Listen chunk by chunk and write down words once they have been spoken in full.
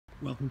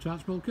Welcome to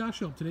Appraisal Car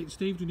Shop. Today it's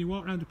Steve doing your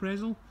walk around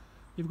appraisal.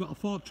 You've got a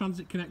Ford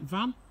Transit Connect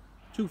van,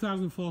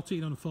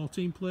 2014 on a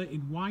 14 plate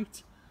in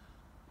white.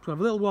 So have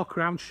a little walk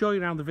around, show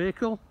you around the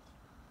vehicle.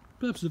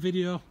 The purpose of the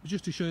video is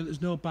just to show you that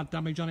there's no bad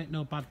damage on it,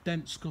 no bad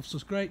dents, scuffs or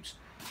scrapes.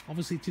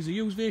 Obviously it is a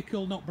used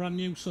vehicle, not brand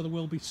new, so there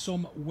will be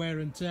some wear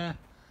and tear.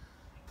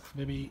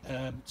 Maybe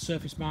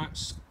surface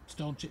marks,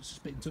 stone chips,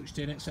 spit and touch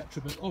tin,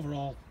 etc. But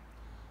overall,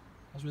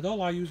 as with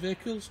all our used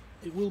vehicles,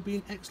 it will be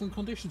in excellent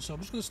condition. So I'm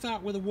just going to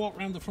start with a walk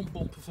around the front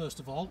bumper first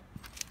of all.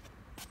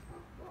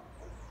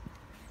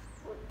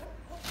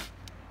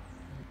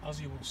 And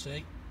as you will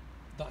see,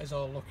 that is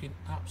all looking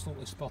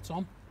absolutely spot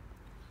on.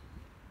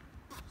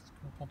 Let's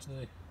go up onto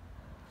the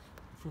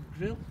front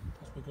grille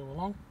as we go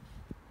along.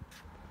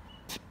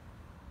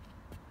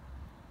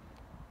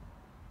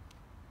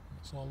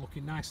 It's all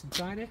looking nice and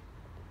tidy.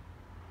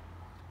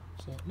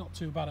 So not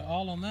too bad at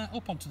all on there.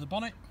 Up onto the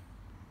bonnet.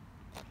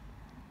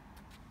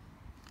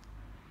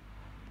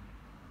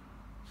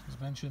 As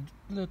mentioned,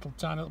 a little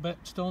tiny little bit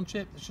stone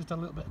chip. There's just a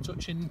little bit of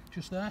touching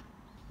just there.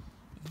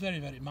 Very,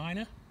 very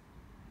minor.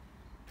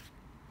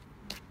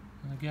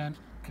 And again,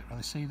 can't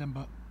really see them,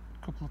 but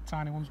a couple of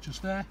tiny ones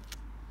just there.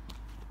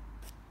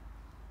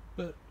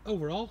 But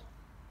overall,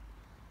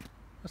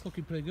 that's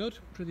looking pretty good,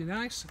 pretty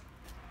nice.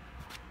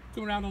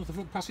 Coming around onto the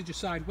front passenger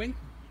side wing.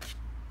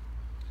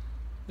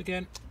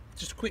 Again,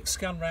 just a quick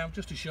scan round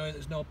just to show you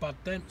there's no bad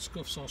dents,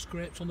 scuffs or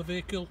scrapes on the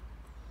vehicle.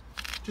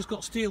 Just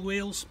got steel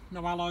wheels,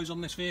 no alloys on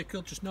this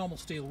vehicle, just normal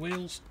steel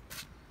wheels.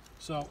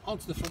 So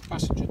onto the front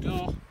passenger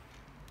door.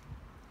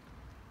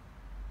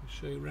 I'll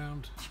show you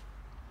around,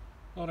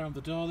 all around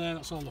the door there.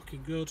 That's all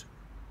looking good.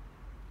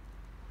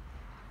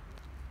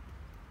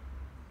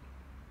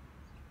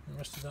 The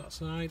rest of that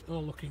side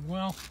all looking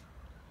well.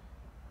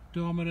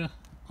 Door mirror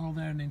all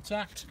there and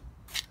intact.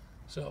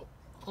 So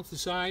onto the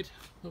side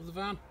of the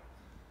van,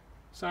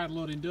 side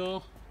loading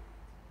door.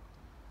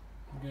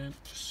 Again,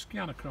 just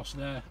scan across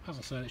there. As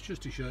I said, it's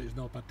just to show you there's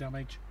no bad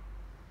damage.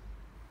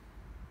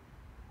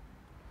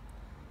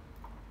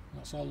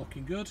 That's all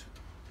looking good.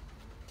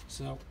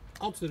 So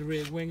onto the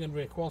rear wing and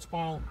rear quarter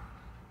panel.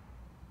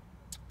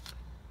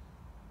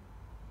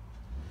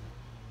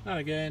 And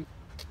again,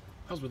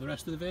 as with the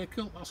rest of the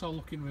vehicle, that's all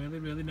looking really,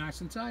 really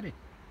nice and tidy.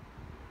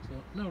 So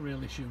no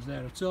real issues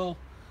there at all.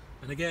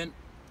 And again,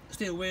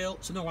 steel wheel,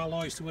 so no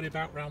alloys to worry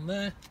about around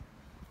there.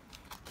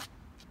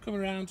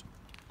 Coming around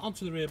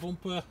onto the rear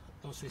bumper.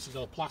 Obviously this is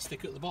all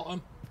plastic at the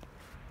bottom.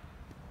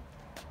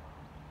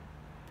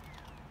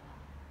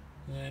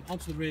 And then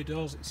onto the rear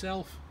doors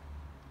itself.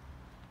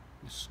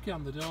 Just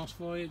scan the doors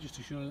for you just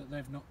to show that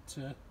they've not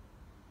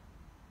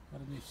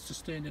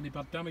sustained any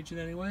bad damage in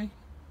any way,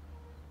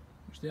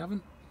 which they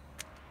haven't.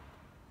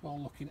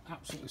 All looking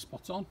absolutely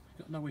spot on,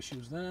 got no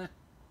issues there.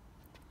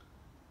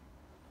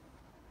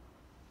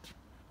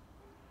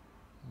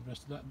 And the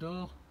rest of that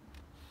door,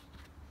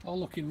 all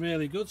looking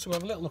really good. So we'll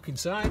have a little look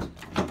inside.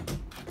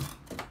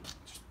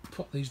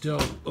 Put these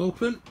doors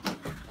open.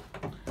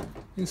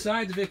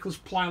 Inside, the vehicle's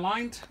ply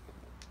lined.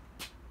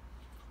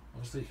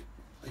 Obviously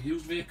a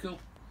used vehicle,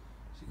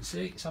 as you can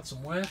see it's had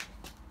some wear,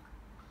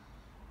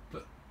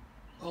 but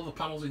all the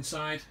panels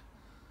inside,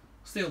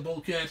 steel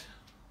bulkhead,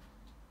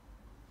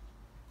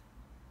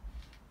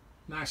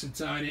 nice and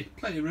tidy,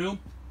 plenty of room,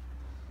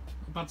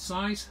 not bad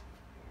size.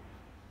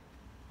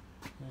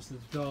 There's the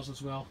doors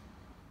as well,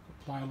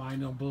 got ply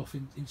line on both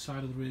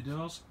inside of the rear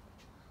doors,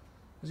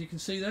 as you can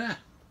see there.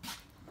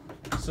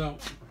 So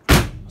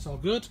that's all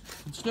good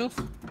stuff.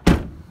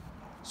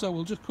 So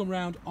we'll just come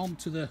round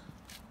onto the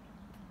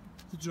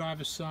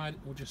driver's side.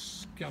 We'll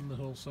just scan the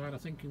whole side, I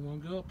think, in one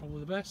go,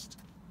 probably the best.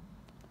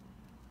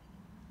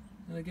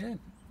 And again,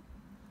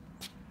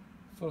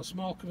 for a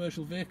small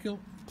commercial vehicle,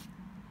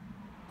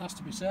 has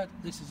to be said,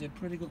 this is in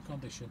pretty good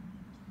condition.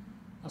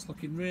 That's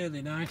looking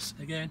really nice.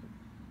 Again,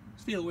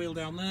 steel wheel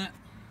down there.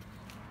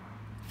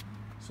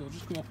 So we'll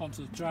just come up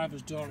onto the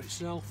driver's door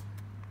itself.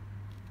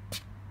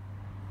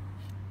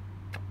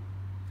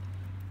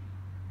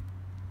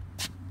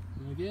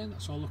 And again,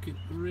 that's all looking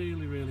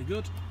really, really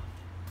good.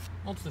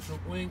 Onto the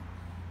front wing,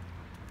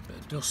 bit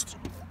of dust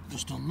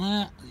just on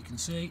there, as you can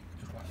see,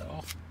 just wipe that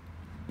off.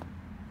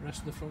 The rest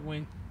of the front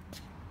wing,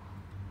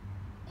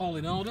 all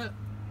in order,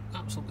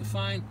 absolutely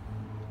fine,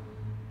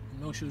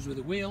 no issues with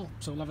the wheel.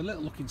 So we'll have a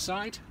little look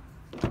inside.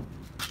 I'll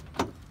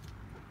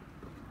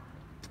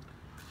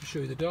show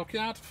you the door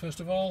card first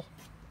of all,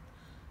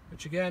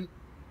 which again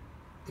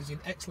is in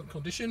excellent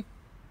condition.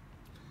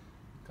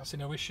 Can't see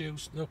no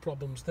issues, no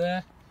problems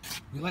there.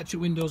 The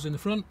electric windows in the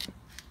front.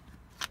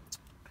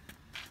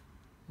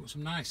 Got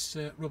some nice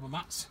rubber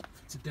mats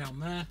fitted down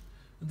there,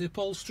 and the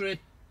upholstery,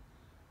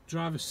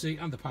 driver's seat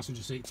and the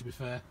passenger seat, to be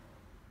fair,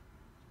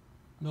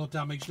 no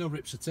damage, no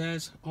rips or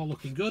tears, all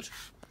looking good.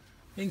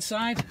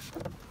 Inside,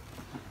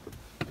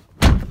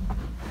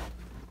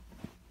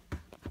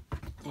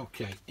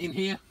 okay, in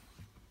here,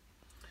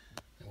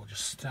 and we'll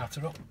just start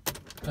her up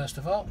first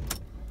of all.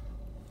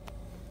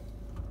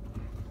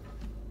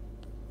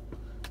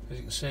 As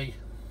you can see,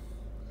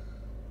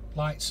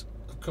 lights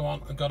have come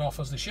on and gone off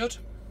as they should.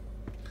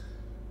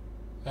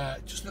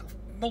 Just a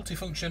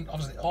multifunction,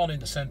 obviously on in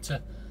the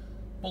centre,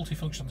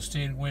 multifunction on the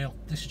steering wheel.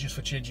 This is just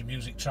for changing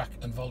music track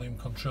and volume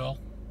control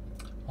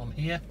on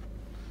here.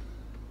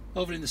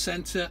 Over in the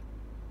centre,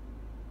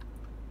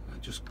 I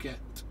just get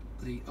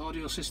the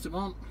audio system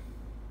on.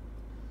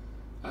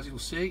 As you'll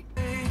see,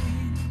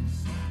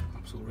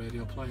 absolute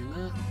radio playing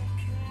there.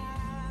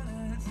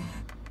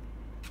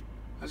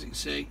 As you can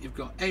see, you've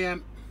got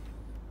AM,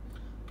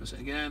 press it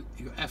again,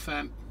 you've got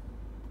FM,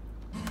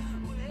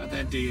 and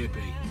then DAB.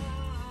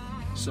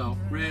 So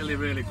really,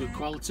 really good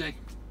quality.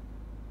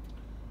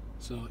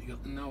 So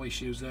you've got no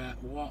issues there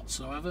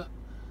whatsoever.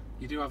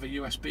 You do have a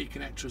USB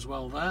connector as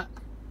well there.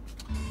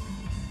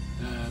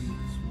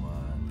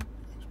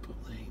 Let's put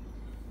the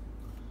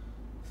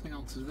thing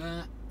onto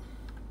there.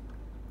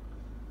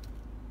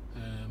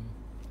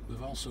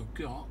 We've also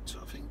got,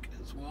 I think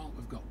as well,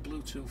 we've got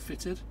Bluetooth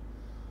fitted.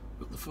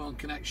 We've got the phone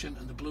connection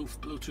and the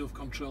Bluetooth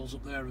controls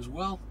up there as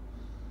well.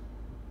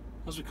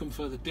 As we come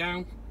further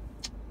down,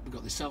 we've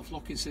got the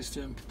self-locking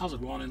system, hazard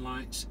warning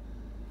lights,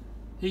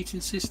 heating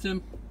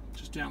system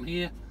just down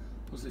here.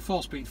 There's the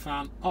 4-speed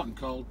fan, hot and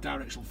cold,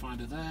 directional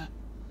finder there,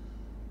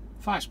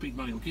 5-speed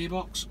manual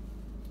gearbox,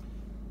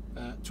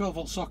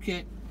 12-volt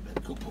socket, a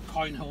couple of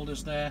coin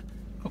holders there,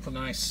 a couple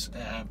of nice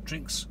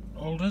drinks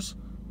holders,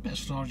 bit of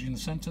storage in the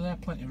centre there,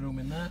 plenty of room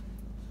in there.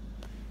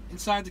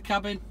 Inside the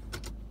cabin,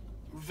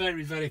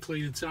 very, very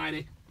clean and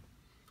tidy.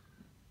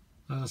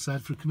 As I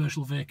said, for a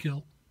commercial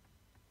vehicle,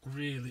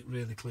 really,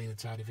 really clean and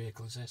tidy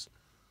vehicle is this.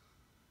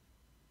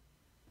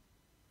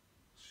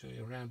 Show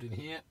you around in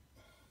here.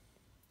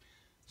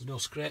 There's no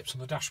scrapes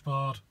on the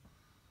dashboard,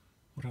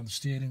 or on the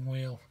steering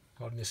wheel,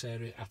 or in this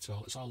area at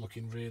all. It's all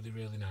looking really,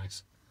 really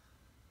nice.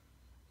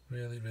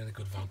 Really, really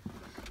good van.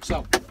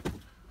 So,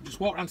 just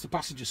walk around to the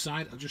passenger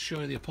side. I'll just show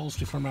you the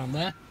upholstery from around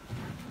there,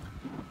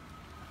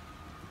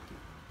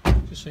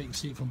 just so you can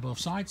see it from both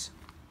sides.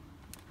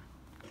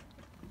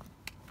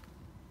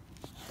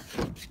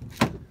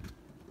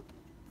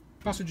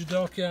 Passenger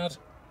door card,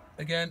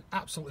 again,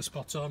 absolutely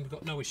spot on. We've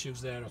got no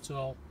issues there at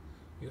all.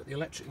 You've got the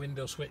electric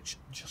window switch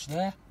just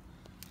there.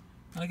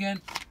 And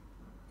again,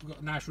 we've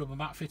got a nice rubber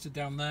mat fitted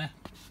down there.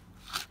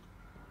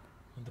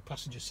 And the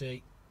passenger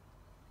seat,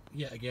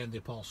 yet again, the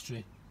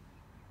upholstery,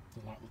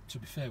 to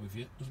be fair with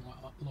you, doesn't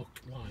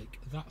look like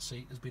that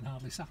seat has been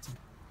hardly sat in.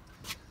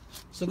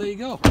 So there you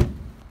go.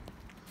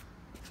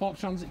 Ford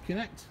Transit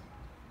Connect.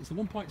 It's a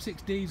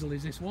 1.6 diesel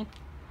is this one.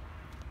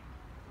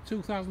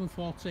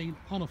 2014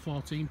 on a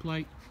 14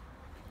 plate.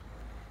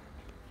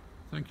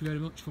 Thank you very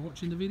much for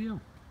watching the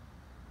video.